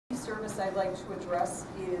service I'd like to address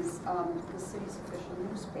is the city's official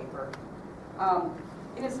newspaper.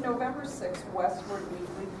 In his November 6th Westward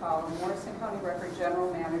Weekly column, Morrison County Record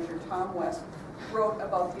General Manager Tom West wrote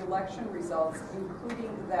about the election results,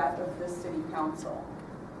 including that of the City Council.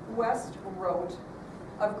 West wrote,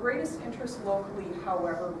 "Of greatest interest locally,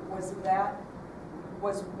 however,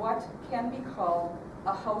 was what can be called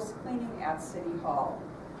a house cleaning at City Hall."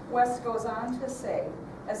 West goes on to say,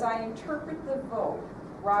 "As I interpret the vote,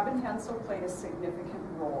 Robin Hensel played a significant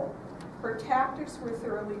role. Her tactics were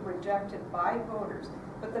thoroughly rejected by voters,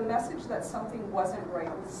 but the message that something wasn't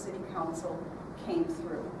right with City Council came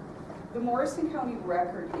through." The Morrison County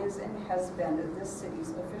Record is and has been this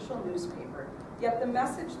city's official newspaper, yet the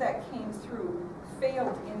message that came through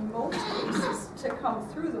failed in most cases to come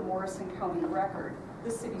through the Morrison County Record,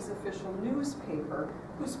 the city's official newspaper,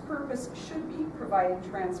 whose purpose should be providing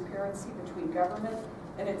transparency between government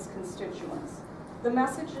and its constituents. The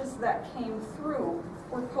messages that came through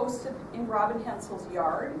were posted in Robin Hensel's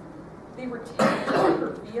yard. They were taped on her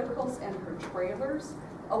vehicles and her trailers,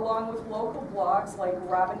 along with local blogs like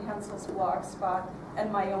Robin Hensel's Blog Spot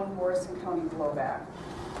and my own Morrison County Blowback.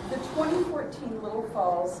 The 2014 Little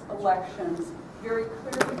Falls elections very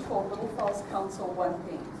clearly told Little Falls Council one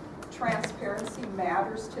thing: transparency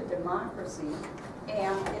matters to democracy,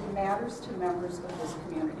 and it matters to members of this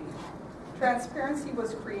community. Transparency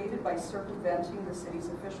was created by circumventing the city's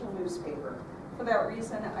official newspaper. For that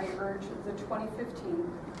reason, I urge the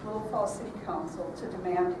 2015 Little Falls City Council to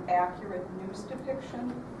demand accurate news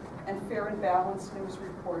depiction and fair and balanced news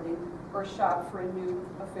reporting, or shop for a new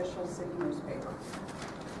official city newspaper.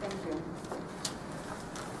 Thank you.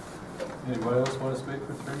 Anybody else want to speak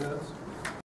for 3 minutes?